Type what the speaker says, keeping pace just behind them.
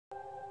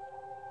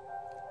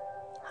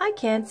Hi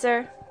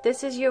Cancer,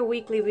 this is your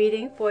weekly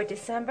reading for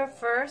December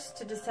 1st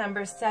to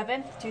December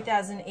 7th,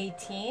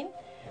 2018.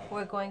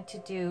 We're going to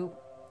do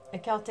a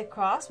Celtic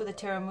cross with a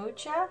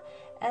Taramucha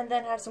and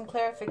then have some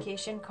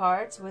clarification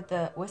cards with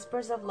the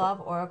Whispers of Love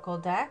Oracle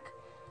deck,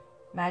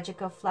 Magic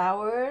of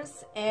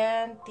Flowers,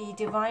 and the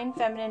Divine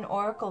Feminine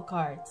Oracle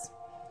cards.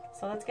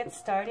 So let's get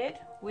started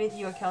with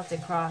your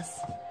Celtic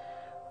cross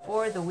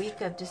for the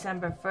week of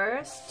December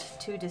 1st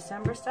to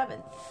December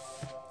 7th.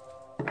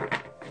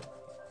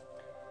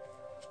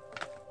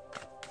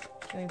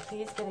 Can we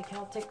please get a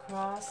Celtic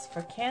cross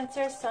for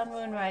Cancer, Sun,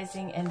 Moon,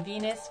 Rising, and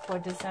Venus for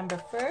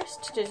December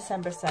 1st to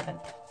December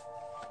 7th?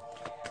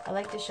 I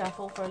like to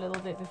shuffle for a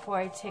little bit before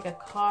I take a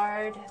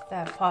card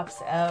that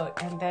pops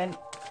out, and then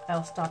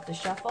I'll stop the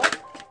shuffle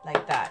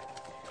like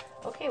that.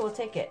 Okay, we'll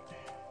take it.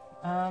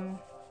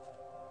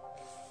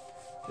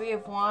 Three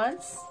of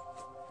Wands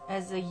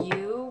as a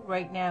you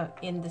right now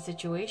in the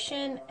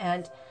situation,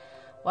 and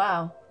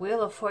wow,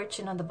 Wheel of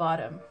Fortune on the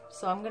bottom.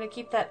 So I'm going to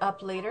keep that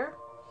up later.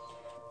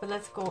 But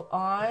let's go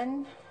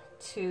on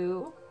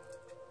to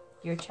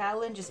your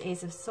challenge is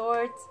Ace of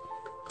Swords,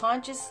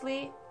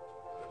 consciously.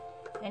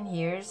 And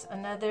here's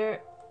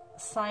another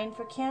sign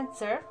for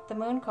Cancer, the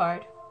Moon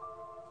card.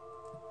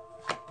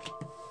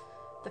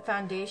 The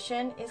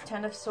foundation is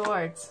Ten of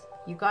Swords.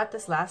 You got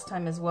this last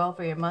time as well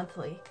for your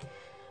monthly.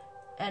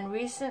 And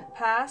recent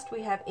past,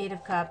 we have Eight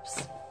of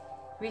Cups.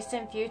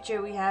 Recent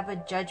future, we have a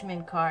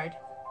Judgment card.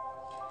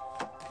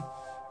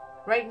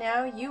 Right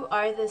now, you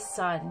are the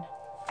sun.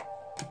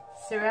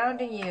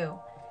 Surrounding you,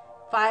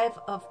 Five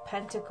of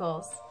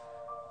Pentacles,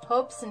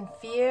 hopes and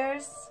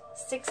fears,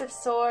 Six of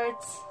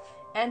Swords,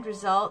 end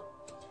result,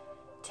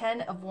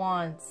 Ten of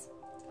Wands.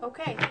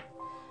 Okay,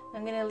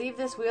 I'm going to leave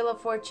this Wheel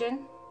of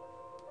Fortune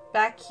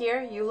back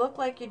here. You look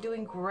like you're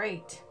doing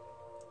great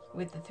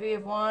with the Three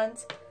of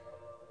Wands,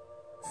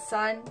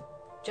 Sun,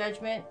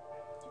 Judgment,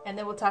 and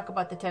then we'll talk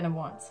about the Ten of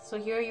Wands. So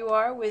here you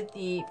are with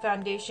the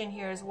foundation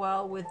here as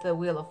well with the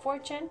Wheel of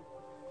Fortune.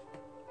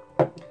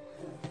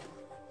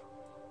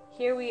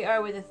 Here we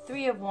are with the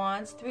Three of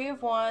Wands. Three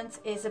of Wands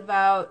is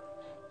about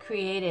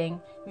creating,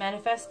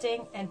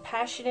 manifesting, and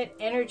passionate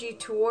energy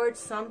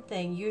towards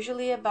something,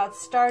 usually about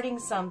starting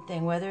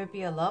something, whether it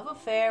be a love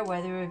affair,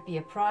 whether it be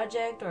a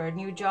project or a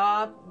new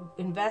job,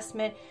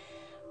 investment,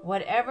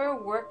 whatever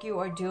work you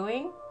are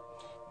doing.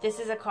 This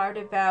is a card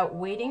about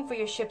waiting for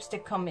your ships to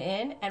come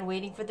in and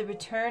waiting for the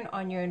return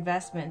on your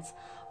investments.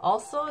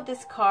 Also,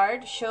 this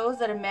card shows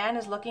that a man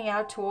is looking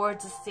out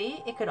towards the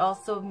sea. It could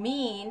also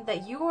mean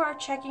that you are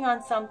checking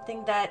on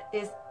something that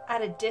is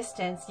at a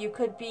distance. You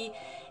could be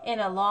in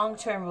a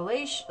long-term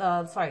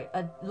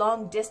a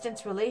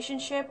long-distance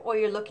relationship, or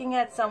you're looking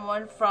at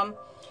someone from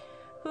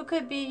who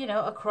could be,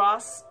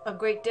 across a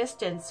great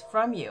distance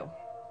from you.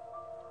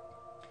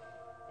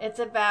 It's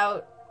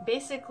about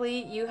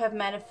basically you have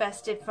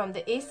manifested from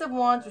the Ace of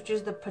Wands, which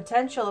is the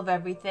potential of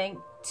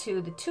everything,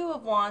 to the Two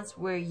of Wands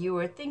where you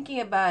were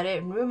thinking about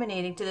it and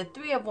ruminating, to the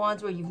Three of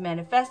Wands where you've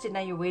manifested. Now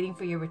you're waiting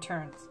for your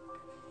returns.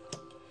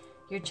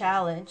 Your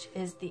challenge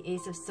is the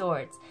Ace of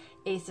Swords.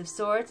 Ace of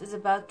Swords is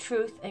about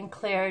truth and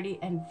clarity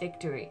and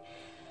victory.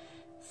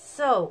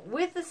 So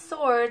with the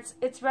swords,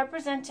 it's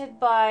represented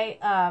by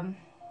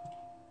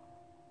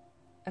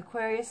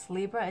Aquarius,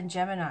 Libra, and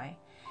Gemini.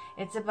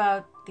 It's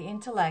about the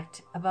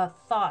intellect,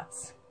 about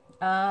thoughts.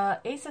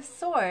 Ace of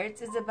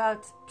Swords is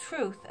about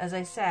truth, as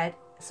I said.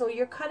 So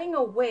you're cutting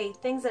away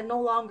things that no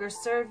longer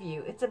serve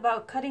you. It's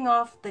about cutting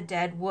off the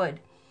dead wood,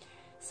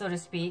 so to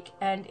speak.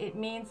 And it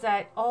means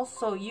that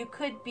also you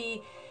could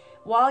be,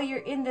 while you're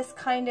in this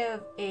kind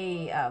of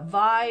a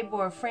vibe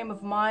or frame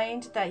of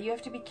mind, that you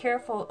have to be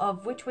careful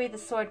of which way the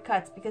sword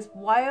cuts. Because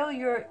while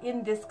you're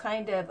in this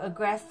kind of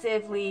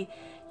aggressively,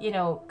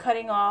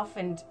 cutting off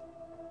and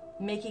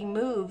making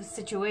moves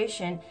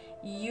situation,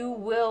 you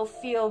will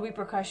feel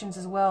repercussions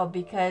as well,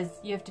 because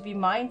you have to be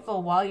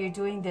mindful while you're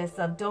doing this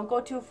of don't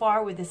go too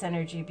far with this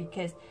energy,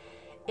 because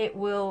it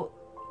will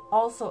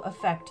also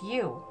affect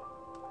you.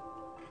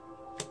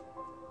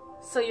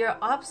 So your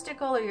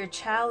obstacle or your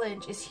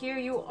challenge is here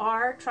you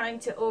are trying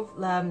to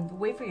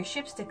wait for your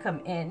ships to come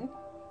in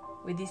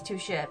with these two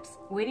ships,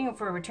 waiting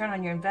for a return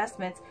on your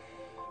investments.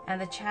 And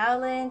the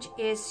challenge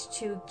is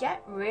to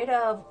get rid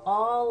of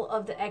all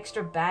of the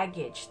extra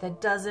baggage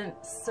that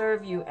doesn't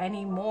serve you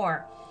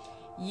anymore.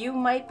 You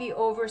might be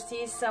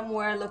overseas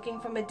somewhere looking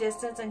from a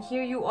distance, and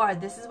here you are.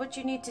 This is what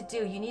you need to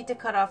do. You need to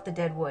cut off the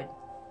dead wood.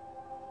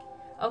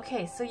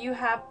 Okay, so you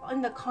have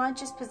in the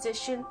conscious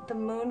position the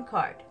Moon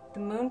card. The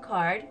Moon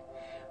card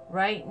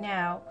right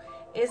now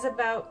is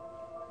about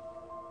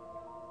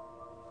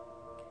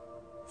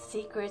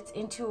secrets,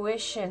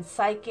 intuition,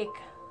 psychic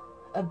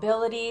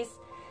abilities.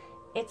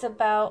 It's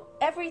about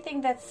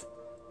everything that's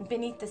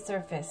beneath the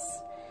surface.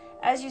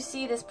 As you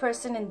see, this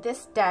person in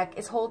this deck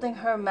is holding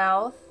her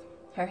mouth,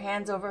 her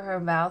hands over her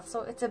mouth.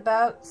 So it's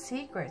about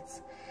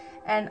secrets.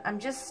 And I'm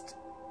just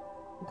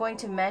going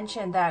to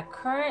mention that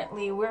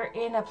currently we're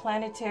in a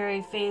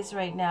planetary phase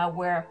right now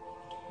where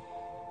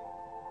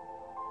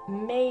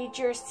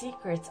major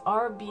secrets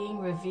are being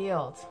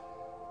revealed.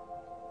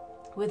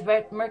 with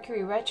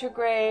Mercury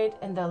retrograde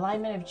and the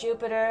alignment of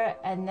Jupiter,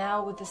 and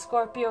now with the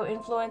Scorpio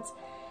influence,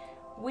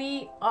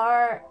 we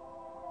are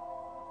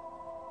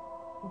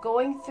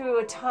going through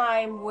a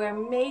time where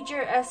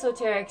major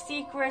esoteric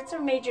secrets, or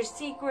major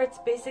secrets,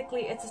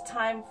 basically it's a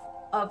time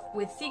of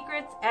with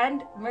secrets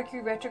and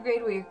Mercury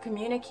retrograde, where you're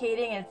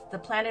communicating and it's the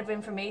planet of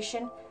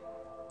information.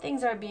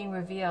 Things are being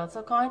revealed.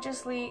 So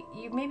consciously,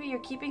 maybe you're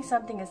keeping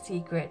something a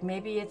secret.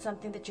 Maybe it's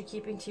something that you're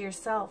keeping to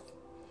yourself.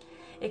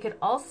 It could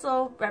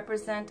also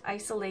represent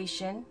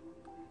isolation,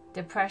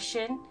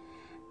 depression,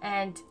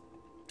 and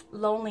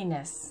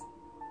loneliness.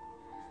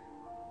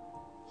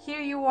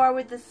 Here you are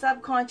with the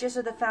subconscious,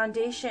 or the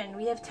foundation.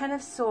 We have 10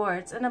 of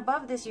Swords, and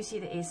above this you see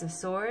the Ace of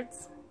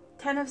Swords.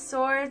 10 of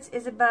Swords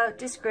is about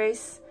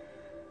disgrace,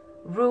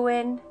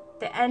 ruin,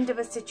 the end of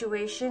a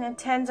situation, and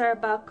 10s are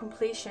about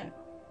completion.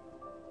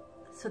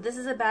 So this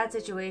is a bad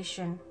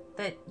situation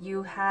that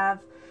you have.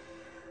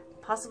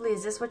 Possibly,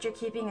 is this what you're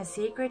keeping a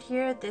secret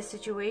here, this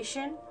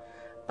situation?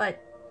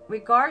 But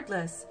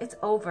regardless, it's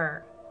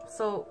over.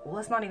 So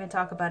let's not even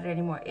talk about it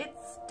anymore.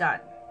 It's done,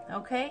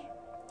 okay?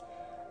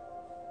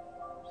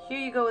 Here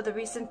you go with the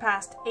recent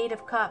past, 8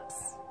 of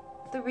Cups.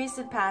 The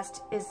recent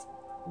past is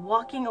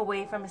walking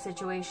away from a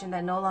situation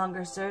that no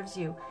longer serves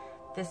you.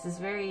 This is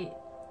very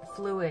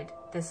fluid,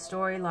 this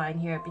storyline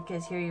here,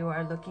 because here you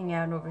are looking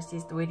out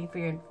overseas, waiting for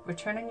your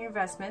return on your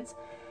investments,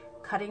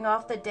 cutting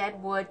off the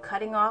dead wood,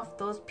 cutting off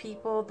those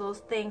people, those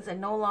things that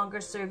no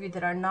longer serve you,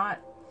 that are not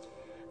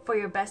for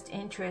your best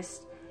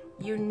interest.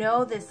 You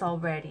know this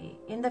already.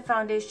 In the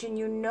foundation,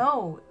 you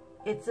know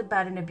it's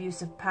about an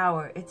abuse of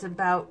power. It's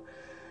about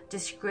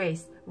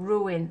disgrace,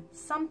 ruin,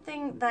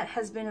 something that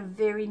has been a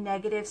very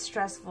negative,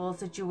 stressful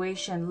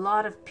situation. A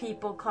lot of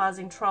people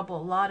causing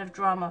trouble, a lot of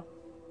drama.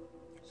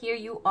 Here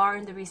you are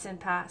in the recent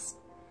past.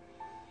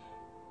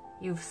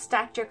 You've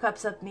stacked your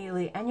cups up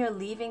neatly, and you're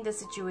leaving the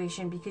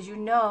situation because you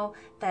know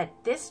that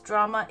this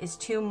drama is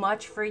too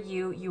much for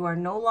you. You are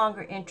no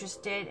longer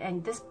interested,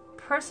 and this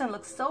person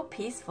looks so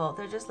peaceful.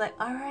 They're just like,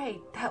 all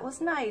right, that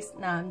was nice.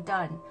 Now I'm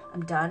done.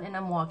 I'm done, and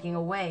I'm walking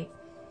away.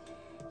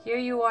 Here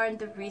you are in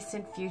the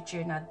recent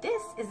future. Now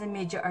this is a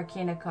major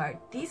arcana card.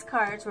 These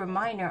cards were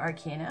minor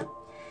arcana.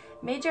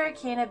 Major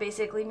arcana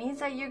basically means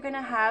that you're going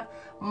to have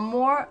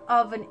more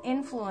of an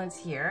influence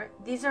here.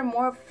 These are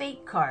more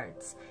fate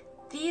cards.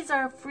 These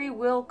are free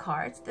will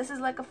cards. This is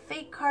like a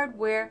fate card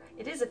where,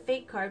 it is a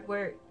fate card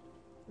where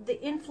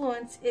the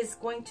influence is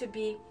going to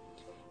be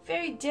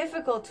very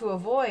difficult to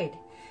avoid.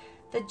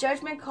 The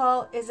judgment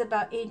call is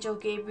about Angel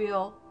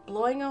Gabriel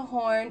blowing a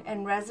horn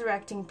and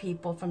resurrecting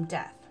people from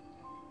death.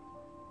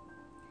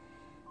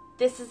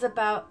 This is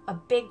about a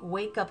big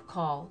wake-up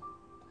call.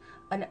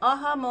 An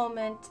aha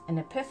moment, an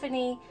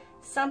epiphany,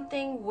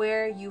 something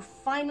where you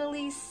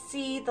finally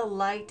see the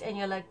light and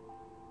you're like,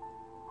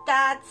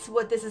 that's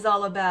what this is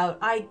all about.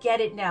 I get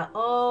it now.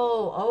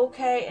 Oh,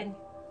 okay. And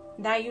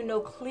now you know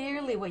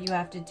clearly what you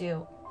have to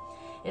do.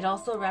 It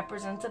also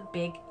represents a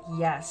big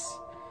yes.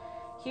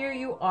 Here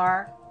you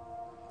are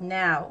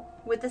now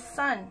with the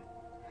sun.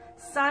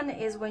 Sun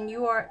is when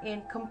you are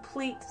in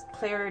complete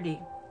clarity.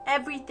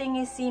 Everything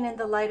is seen in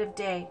the light of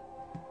day.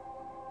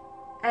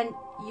 And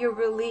you're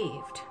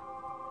relieved.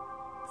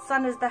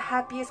 Sun is the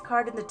happiest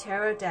card in the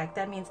tarot deck.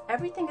 That means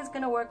everything is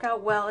going to work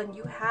out well, and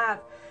you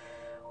have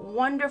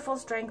wonderful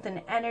strength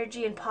and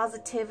energy and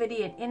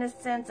positivity and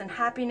innocence and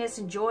happiness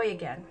and joy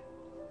again.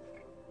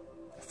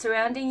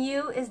 Surrounding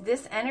you is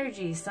this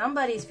energy.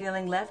 Somebody's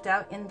feeling left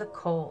out in the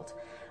cold.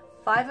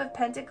 5 of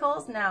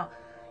Pentacles. Now,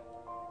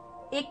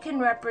 it can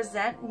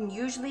represent, and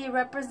usually it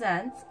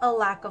represents, a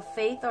lack of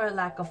faith or a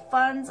lack of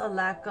funds, a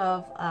lack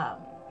of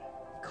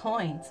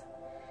coins.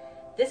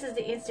 This is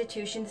the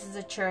institution, this is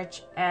a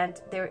church,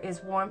 and there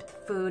is warmth,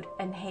 food,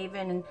 and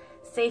haven, and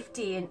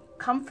safety, and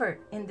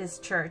comfort in this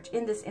church,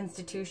 in this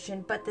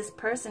institution, but this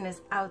person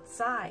is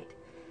outside.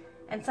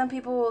 And some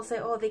people will say,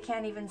 oh, they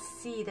can't even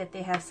see that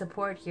they have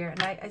support here,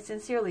 and I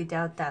sincerely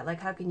doubt that.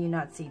 Like, how can you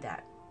not see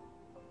that?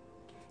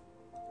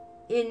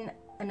 In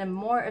a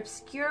more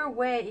obscure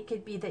way, it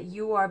could be that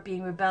you are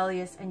being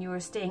rebellious and you are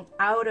staying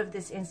out of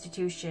this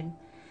institution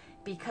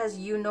because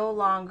you no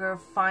longer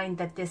find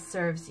that this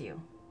serves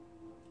you.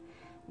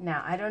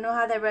 Now, I don't know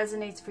how that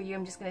resonates for you.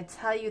 I'm just going to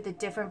tell you the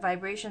different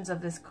vibrations of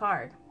this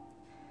card.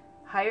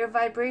 Higher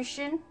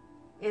vibration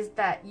is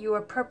that you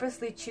are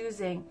purposely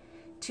choosing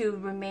to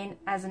remain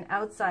as an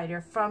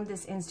outsider from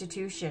this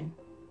institution.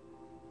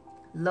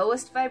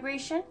 Lowest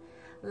vibration,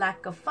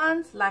 lack of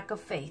funds, lack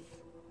of faith.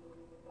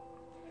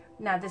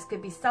 Now, this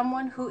could be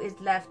someone who is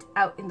left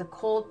out in the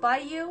cold by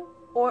you,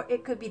 or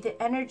it could be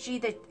the energy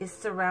that is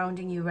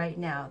surrounding you right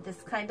now.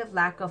 This kind of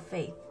lack of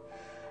faith,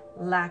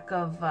 lack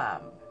of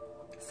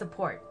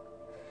support.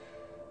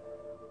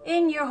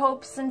 In your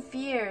hopes and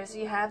fears,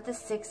 you have the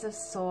 6 of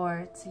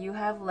Swords. You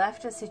have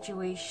left a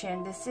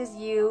situation. This is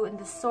you and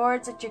the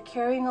swords that you're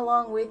carrying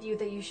along with you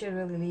that you should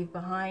really leave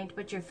behind,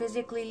 but you're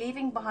physically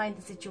leaving behind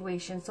the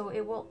situation, so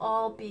it will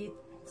all be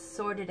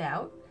sorted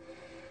out.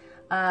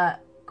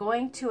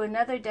 Going to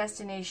another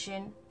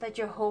destination that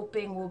you're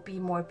hoping will be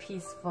more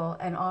peaceful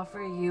and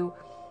offer you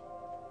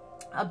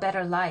a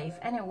better life,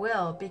 and it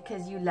will,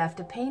 because you left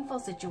a painful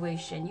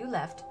situation. You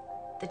left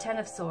the Ten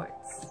of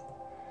Swords.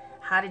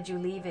 How did you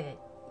leave it?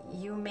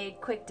 You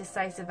made quick,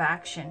 decisive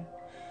action.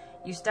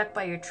 You stuck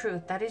by your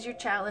truth. That is your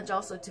challenge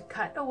also, to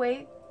cut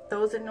away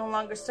those that no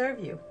longer serve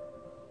you.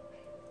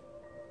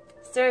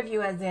 Serve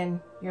you as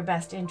in your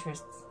best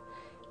interests.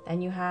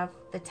 Then you have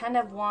the Ten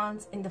of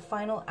Wands in the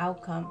final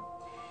outcome.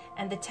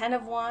 And the Ten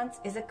of Wands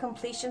is a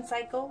completion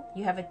cycle.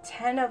 You have a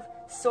Ten of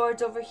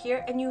Swords over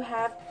here, and you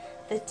have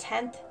the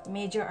 10th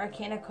major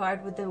arcana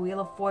card with the Wheel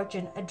of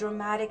Fortune, a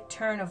dramatic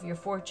turn of your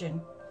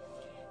fortune.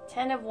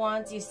 Ten of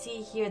Wands, you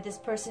see here, this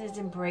person is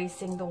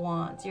embracing the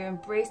wands. You're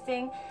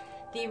embracing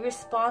the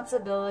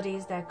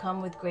responsibilities that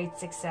come with great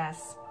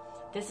success.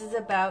 This is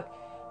about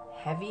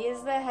heavy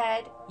is the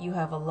head. You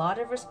have a lot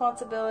of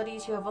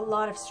responsibilities. You have a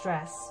lot of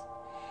stress.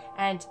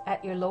 And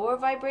at your lower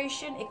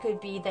vibration, it could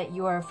be that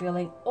you are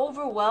feeling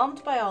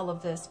overwhelmed by all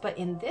of this. But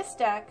in this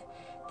deck,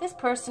 this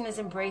person is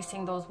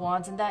embracing those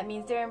wands, and that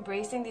means they're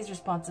embracing these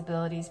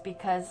responsibilities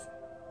because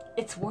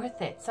it's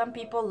worth it. Some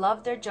people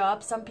love their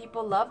job. Some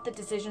people love the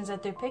decisions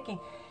that they're picking.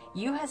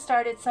 You have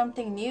started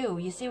something new.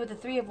 You see, with the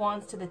Three of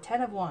Wands to the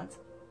Ten of Wands,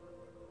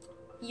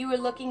 you were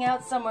looking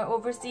out somewhere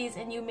overseas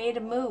and you made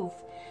a move.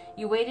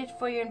 You waited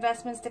for your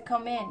investments to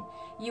come in.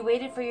 You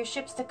waited for your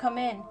ships to come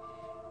in.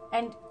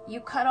 And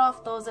you cut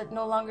off those that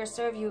no longer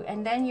serve you,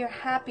 and then you're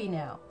happy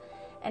now.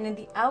 And in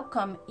the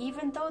outcome,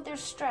 even though there's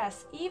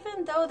stress,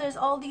 even though there's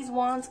all these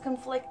wands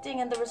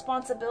conflicting and the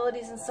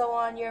responsibilities and so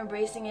on, you're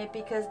embracing it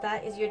because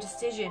that is your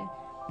decision.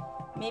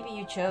 Maybe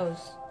you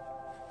chose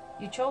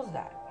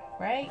that,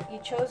 right? You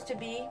chose to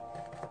be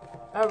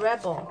a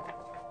rebel.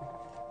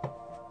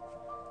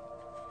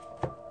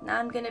 Now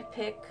I'm going to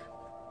pick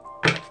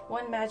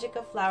one Magic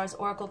of Flowers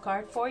Oracle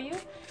card for you.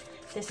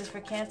 This is for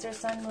Cancer,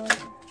 Sun, Moon,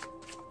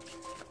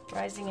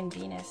 Rising, and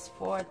Venus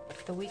for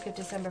the week of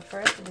December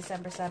 1st to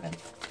December 7th.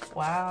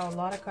 Wow, a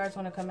lot of cards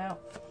want to come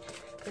out.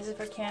 This is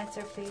for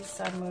Cancer, please,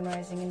 Sun, Moon,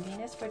 Rising, and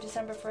Venus for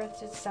December 1st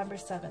to December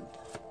 7th.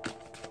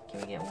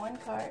 Can we get one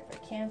card for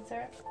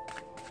Cancer?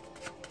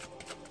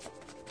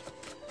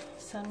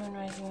 Sun, Moon,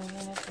 Rising, and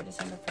Venus for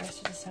December 1st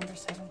to December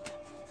 7th.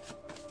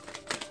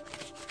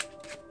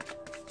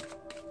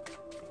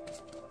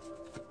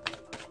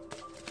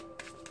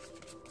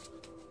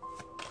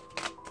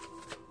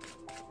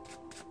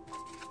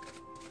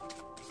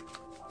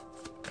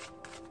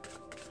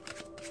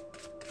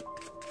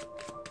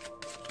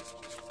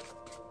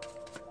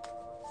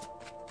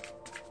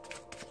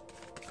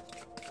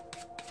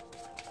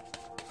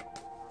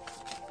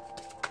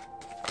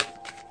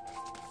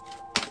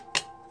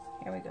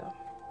 Here we go.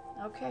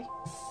 Okay.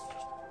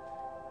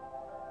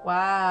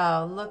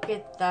 Wow, look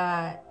at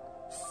that.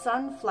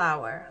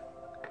 Sunflower.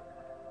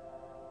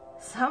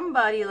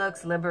 Somebody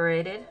looks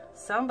liberated.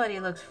 Somebody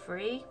looks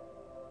free.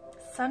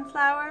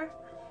 Sunflower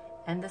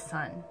and the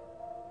sun.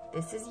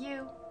 This is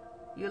you.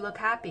 You look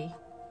happy.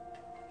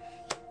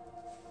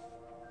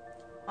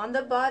 On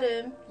the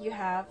bottom, you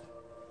have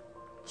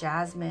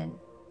jasmine.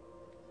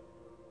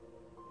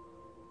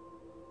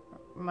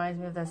 Reminds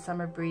me of that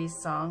Summer Breeze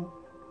song.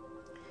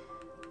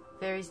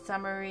 Very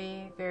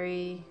summery,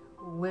 very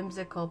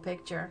whimsical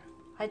picture.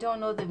 I don't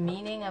know the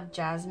meaning of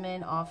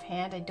jasmine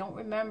offhand. I don't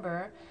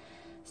remember.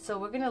 So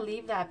we're going to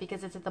leave that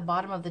because it's at the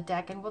bottom of the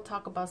deck, and we'll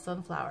talk about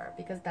sunflower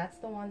because that's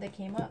the one that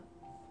came up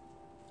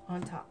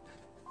on top.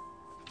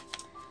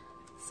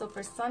 So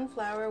for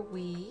sunflower,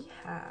 we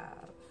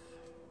have...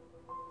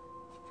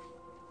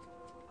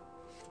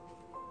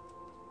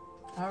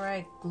 All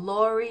right,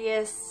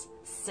 glorious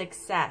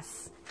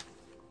success.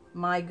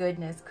 My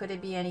goodness, could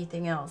it be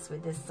anything else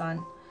with this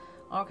sun?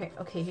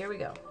 Okay, here we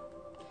go.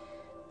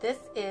 This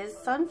is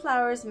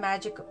sunflower's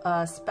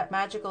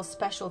magical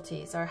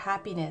specialties are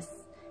happiness,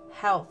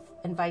 health,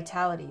 and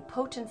vitality,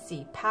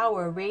 potency,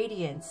 power,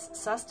 radiance,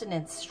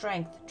 sustenance,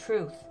 strength,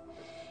 truth.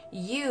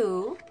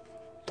 You,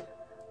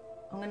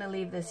 I'm going to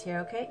leave this here,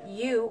 okay?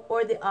 You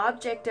or the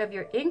object of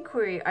your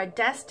inquiry are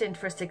destined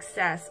for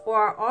success or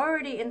are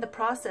already in the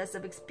process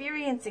of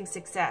experiencing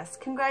success.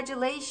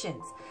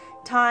 Congratulations.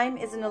 Time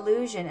is an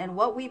illusion, and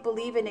what we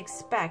believe and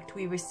expect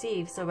we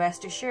receive, so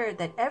rest assured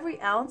that every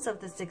ounce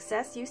of the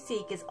success you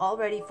seek is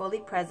already fully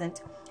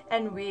present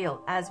and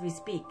real as we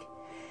speak.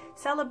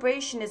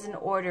 Celebration is in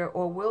order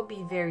or will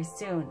be very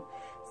soon.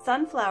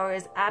 Sunflower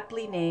is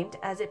aptly named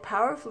as it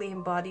powerfully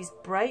embodies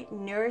bright,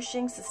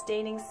 nourishing,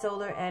 sustaining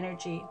solar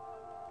energy.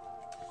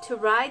 To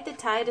ride the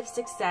tide of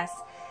success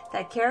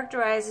that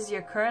characterizes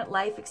your current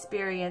life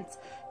experience,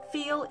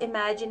 feel,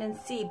 imagine, and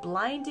see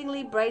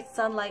blindingly bright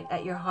sunlight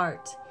at your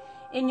heart.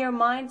 In your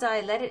mind's eye,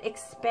 let it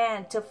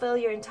expand to fill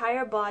your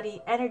entire body,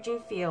 energy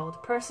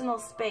field, personal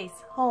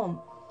space,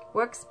 home,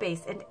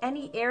 workspace, and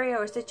any area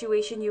or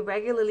situation you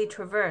regularly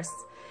traverse.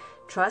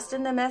 Trust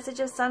in the message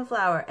of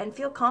sunflower and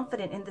feel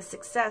confident in the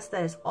success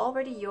that is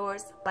already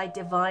yours by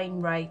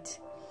divine right.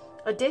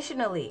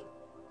 Additionally,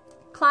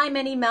 climb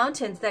any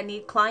mountains that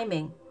need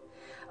climbing.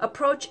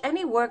 Approach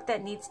any work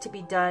that needs to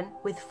be done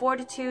with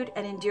fortitude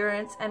and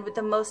endurance and with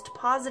the most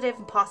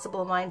positive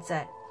possible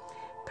mindset.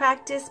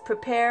 Practice,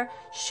 prepare,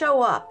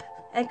 show up,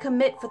 and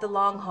commit for the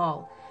long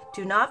haul.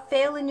 Do not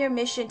fail in your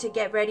mission to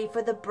get ready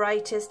for the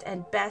brightest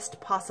and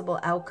best possible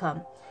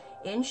outcome.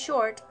 In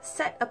short,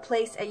 set a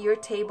place at your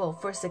table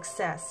for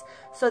success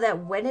so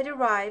that when it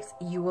arrives,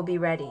 you will be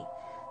ready.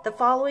 The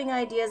following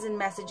ideas and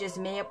messages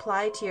may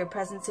apply to your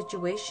present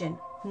situation.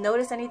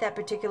 Notice any that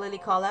particularly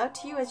call out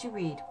to you as you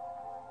read.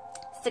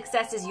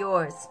 Success is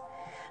yours.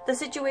 The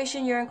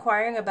situation you're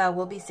inquiring about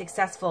will be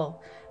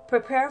successful.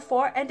 Prepare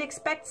for and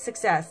expect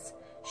success.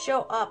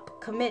 Show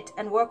up, commit,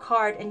 and work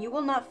hard, and you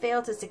will not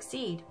fail to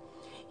succeed.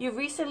 You've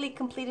recently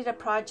completed a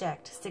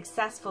project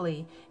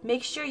successfully.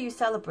 Make sure you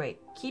celebrate.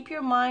 Keep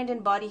your mind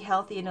and body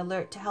healthy and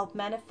alert to help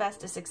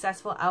manifest a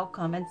successful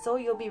outcome, and so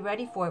you'll be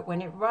ready for it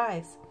when it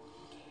arrives.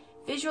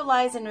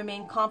 Visualize and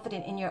remain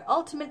confident in your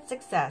ultimate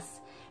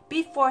success.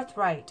 Be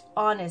forthright,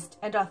 honest,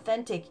 and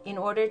authentic in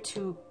order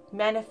to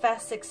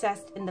manifest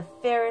success in the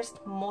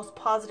fairest, most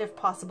positive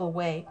possible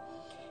way.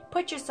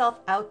 Put yourself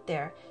out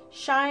there.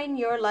 Shine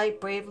your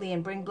light bravely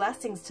and bring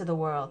blessings to the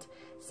world.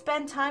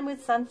 Spend time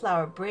with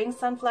sunflower. Bring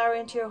sunflower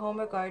into your home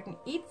or garden.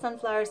 Eat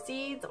sunflower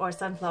seeds or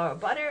sunflower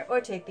butter, or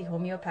take the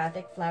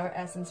homeopathic flower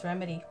essence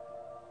remedy.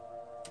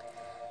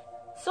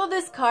 So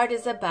this card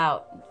is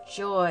about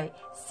joy,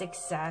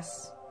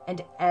 success,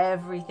 and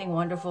everything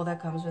wonderful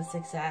that comes with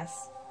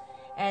success.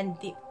 And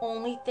the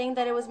only thing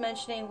that it was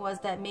mentioning was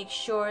that make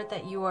sure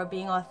that you are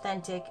being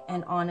authentic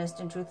and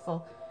honest and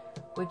truthful,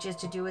 which is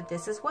to do with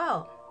this as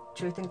well.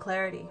 Truth and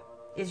clarity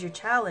is your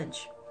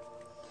challenge.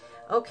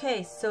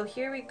 Okay, so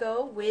here we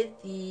go with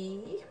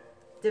the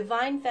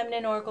Divine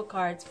Feminine Oracle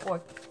cards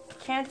for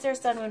Cancer,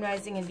 Sun, Moon,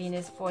 Rising, and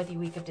Venus for the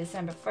week of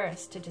December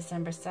 1st to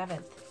December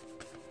 7th.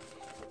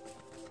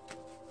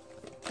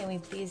 Can we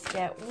please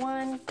get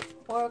one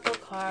Oracle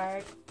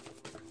card,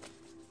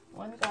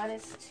 one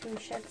goddess to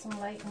shed some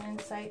light and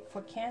insight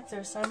for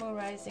Cancer, Sun, Moon,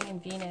 Rising,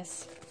 and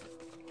Venus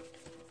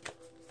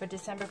for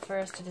December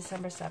 1st to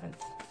December 7th.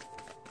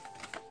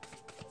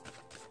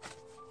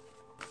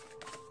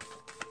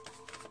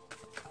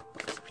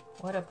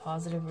 What a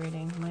positive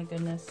reading, my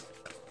goodness.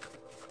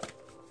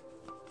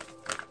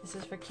 This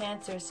is for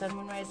Cancer, Sun,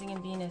 Moon, Rising,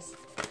 and Venus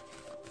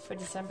for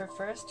December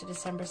 1st to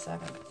December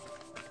 7th.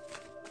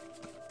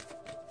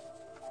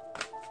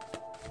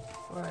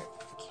 For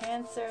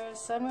Cancer,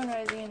 Sun, Moon,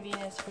 Rising, and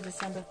Venus for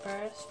December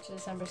 1st to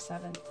December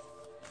 7th.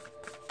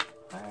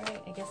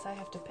 Alright, I guess I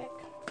have to pick.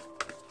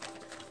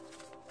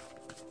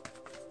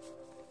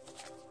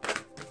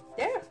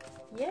 There!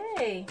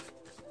 Yay!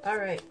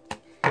 Alright.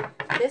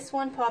 This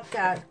one popped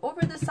out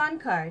over the Sun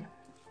card.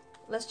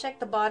 Let's check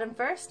the bottom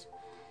first.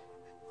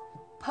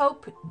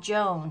 Pope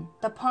Joan,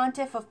 the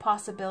pontiff of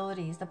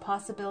possibilities. The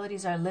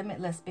possibilities are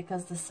limitless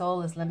because the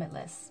soul is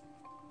limitless.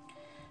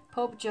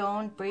 Pope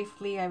Joan,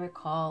 briefly I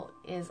recall,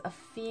 is a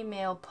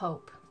female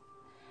pope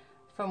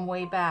from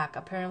way back.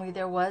 Apparently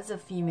there was a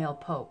female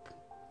pope.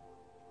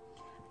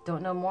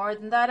 Don't know more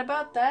than that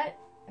about that.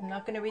 I'm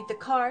not going to read the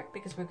card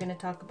because we're going to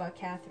talk about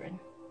Catherine.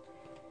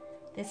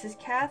 This is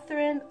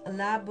Catherine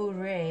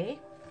Labouré,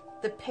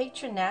 the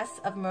patroness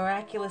of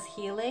miraculous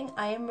healing.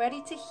 I am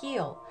ready to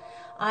heal.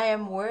 I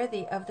am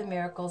worthy of the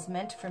miracles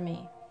meant for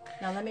me.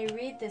 Now let me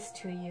read this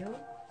to you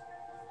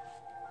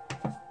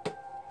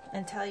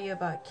and tell you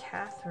about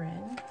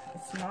Catherine.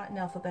 It's not in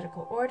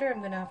alphabetical order. I'm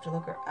going to have to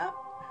look her up.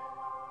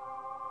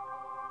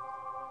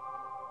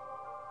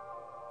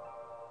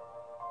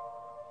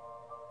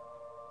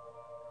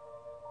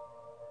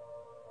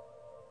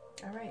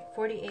 All right,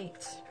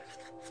 48.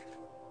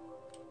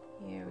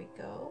 Here we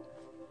go.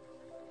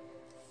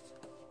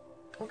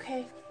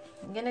 Okay,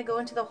 I'm going to go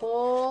into the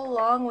whole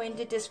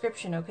long-winded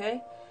description,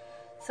 okay?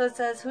 So it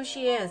says who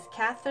she is.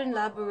 Catherine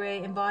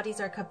Labouré embodies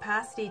our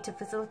capacity to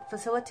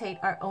facilitate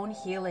our own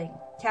healing.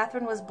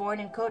 Catherine was born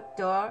in Côte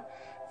d'Or,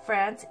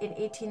 France in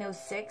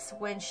 1806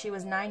 when she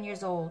was 9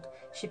 years old.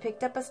 She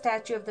picked up a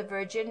statue of the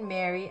Virgin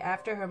Mary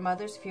after her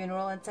mother's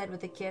funeral and said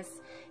with a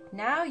kiss,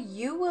 "Now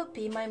you will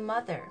be my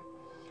mother."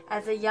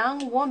 As a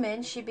young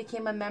woman, she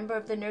became a member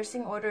of the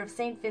Nursing Order of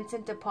St.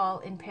 Vincent de Paul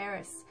in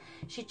Paris.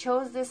 She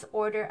chose this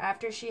order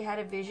after she had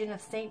a vision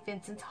of St.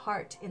 Vincent's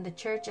heart in the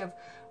church of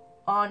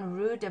on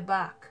Rue de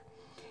Bac.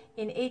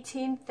 In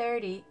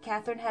 1830,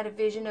 Catherine had a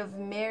vision of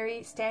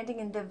Mary standing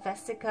in the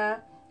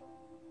Vesica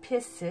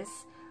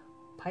Piscis,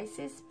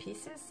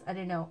 I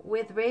don't know,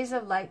 with rays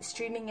of light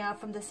streaming out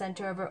from the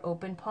center of her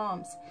open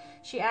palms.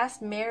 She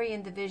asked Mary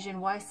in the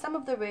vision why some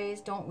of the rays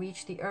don't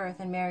reach the earth,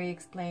 and Mary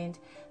explained,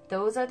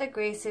 "Those are the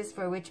graces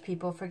for which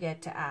people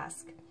forget to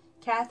ask."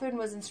 Catherine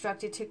was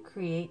instructed to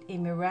create a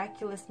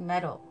miraculous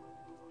medal.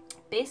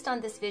 Based on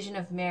this vision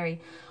of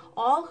Mary,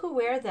 all who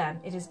wear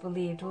them, it is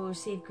believed, will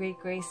receive great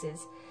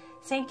graces.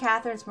 St.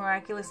 Catherine's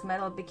miraculous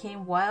medal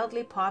became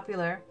wildly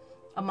popular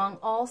among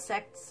all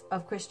sects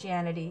of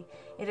Christianity.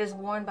 It is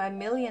worn by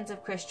millions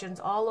of Christians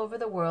all over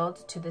the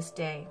world to this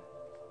day.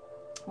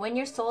 When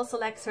your soul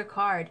selects her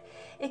card,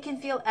 it can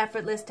feel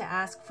effortless to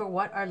ask for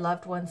what our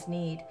loved ones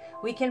need.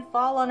 We can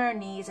fall on our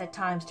knees at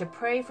times to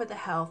pray for the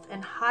health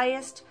and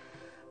highest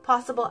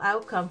possible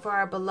outcome for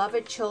our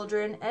beloved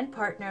children and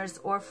partners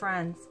or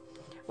friends.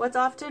 What's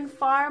often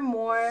far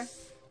more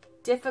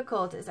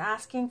difficult is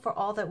asking for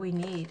all that we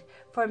need.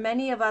 For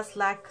many of us,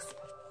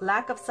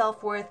 lack of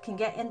self-worth can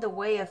get in the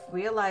way of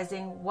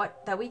realizing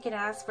that we can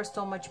ask for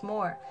so much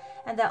more,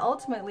 and that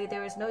ultimately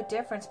there is no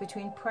difference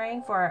between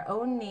praying for our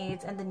own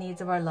needs and the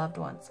needs of our loved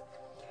ones.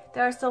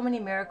 There are so many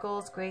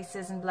miracles,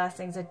 graces, and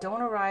blessings that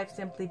don't arrive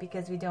simply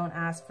because we don't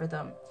ask for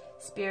them.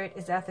 Spirit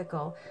is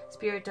ethical.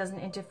 Spirit doesn't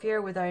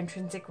interfere with our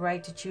intrinsic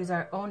right to choose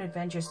our own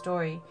adventure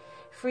story.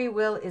 Free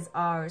will is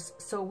ours,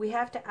 so we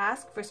have to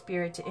ask for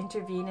Spirit to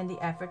intervene in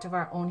the effort of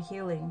our own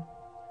healing.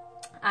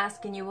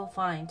 Ask and you will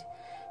find.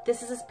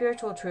 This is a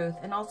spiritual truth,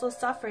 and also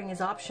suffering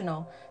is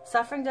optional.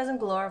 Suffering doesn't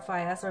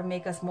glorify us or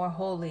make us more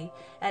holy.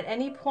 At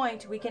any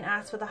point, we can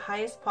ask for the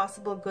highest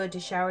possible good to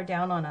shower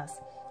down on us.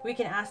 We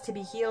can ask to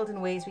be healed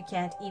in ways we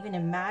can't even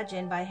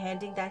imagine by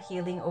handing that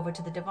healing over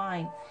to the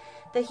divine.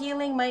 The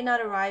healing might not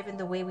arrive in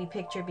the way we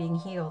picture being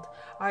healed.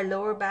 Our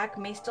lower back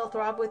may still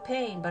throb with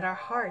pain, but our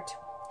heart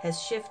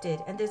has shifted,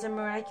 and there's a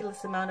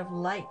miraculous amount of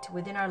light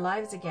within our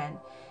lives again.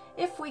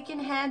 If we can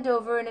hand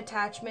over an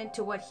attachment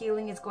to what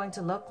healing is going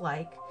to look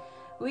like,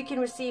 we can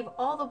receive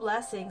all the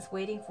blessings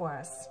waiting for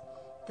us.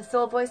 The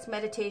soul voice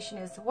meditation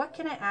is, what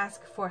can I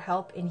ask for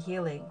help in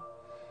healing?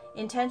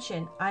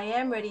 Intention, I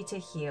am ready to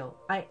heal.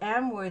 I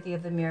am worthy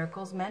of the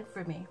miracles meant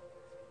for me.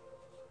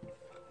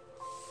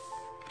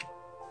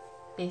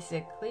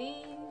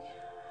 Basically,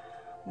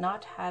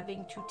 not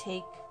having to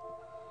take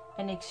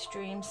an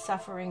extreme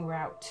suffering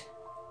route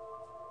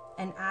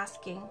and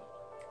asking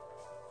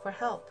for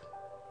help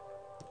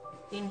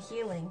in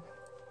healing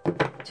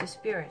to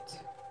Spirit.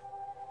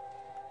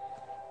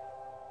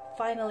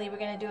 Finally, we're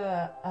going to do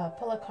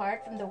pull a card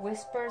from the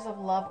Whispers of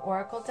Love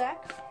Oracle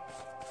deck.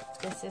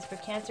 This is for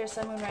Cancer,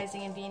 Sun, Moon,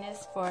 Rising, and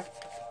Venus for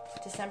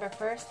December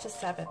 1st to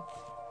 7th.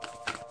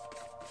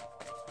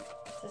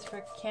 This is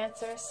for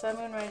Cancer, Sun,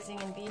 Moon, Rising,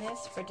 and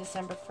Venus for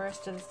December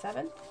 1st to the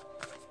 7th.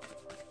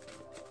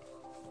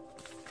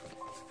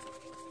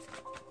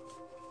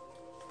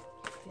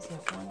 Please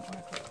get one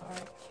oracle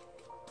card.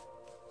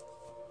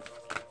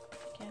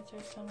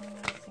 Cancer, Sun, Moon,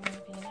 Rising,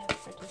 and Venus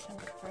for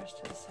December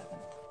 1st to the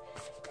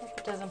 7th. If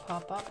it doesn't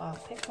pop up, I'll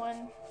pick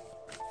one.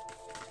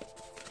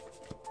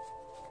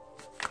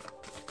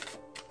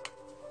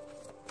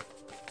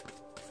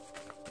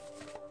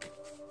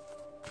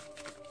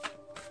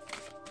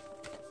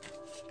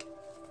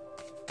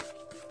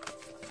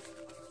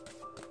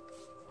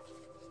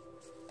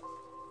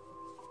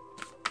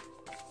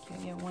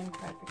 Can get one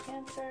card for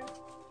Cancer.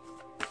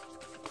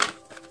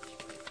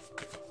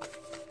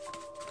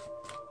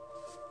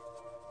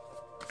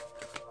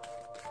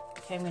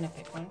 Okay, I'm going to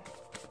pick one.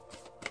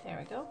 There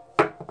we go.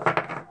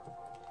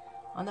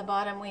 On the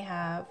bottom we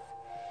have,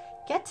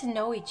 get to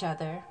know each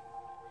other.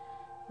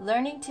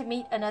 Learning to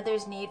meet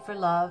another's need for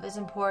love is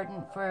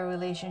important for a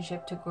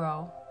relationship to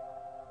grow.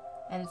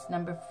 And it's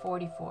number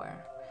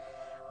 44.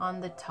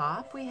 On the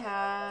top we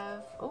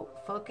have,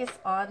 focus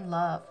on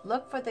love.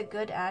 Look for the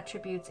good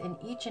attributes in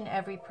each and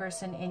every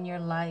person in your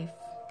life.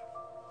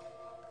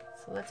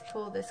 So let's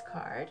pull this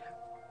card.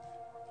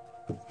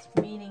 It's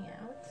meaning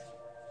out.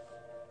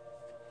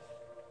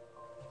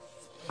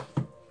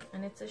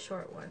 And it's a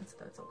short one, so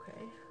that's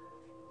okay.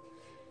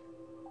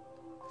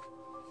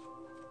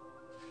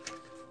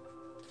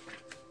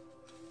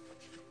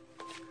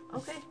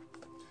 Okay.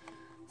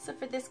 So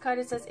for this card,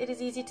 it says, it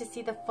is easy to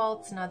see the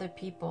faults in other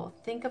people.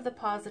 Think of the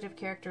positive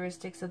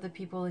characteristics of the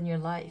people in your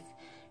life.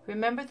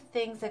 Remember the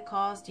things that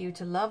caused you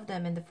to love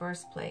them in the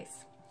first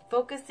place.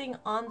 Focusing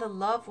on the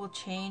love will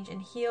change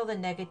and heal the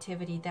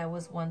negativity that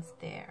was once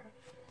there.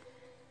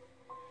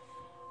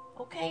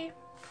 Okay.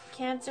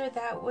 Cancer,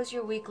 that was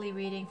your weekly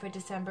reading for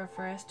December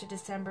 1st to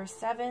December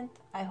 7th.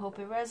 I hope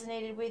it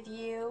resonated with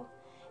you.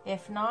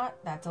 If not,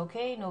 that's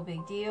okay, no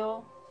big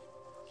deal.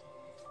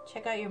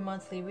 Check out your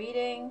monthly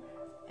reading,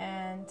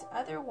 and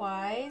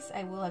otherwise,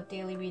 I will have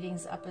daily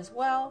readings up as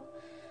well.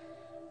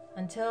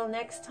 Until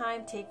next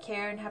time, take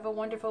care and have a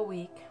wonderful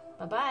week.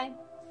 Bye-bye.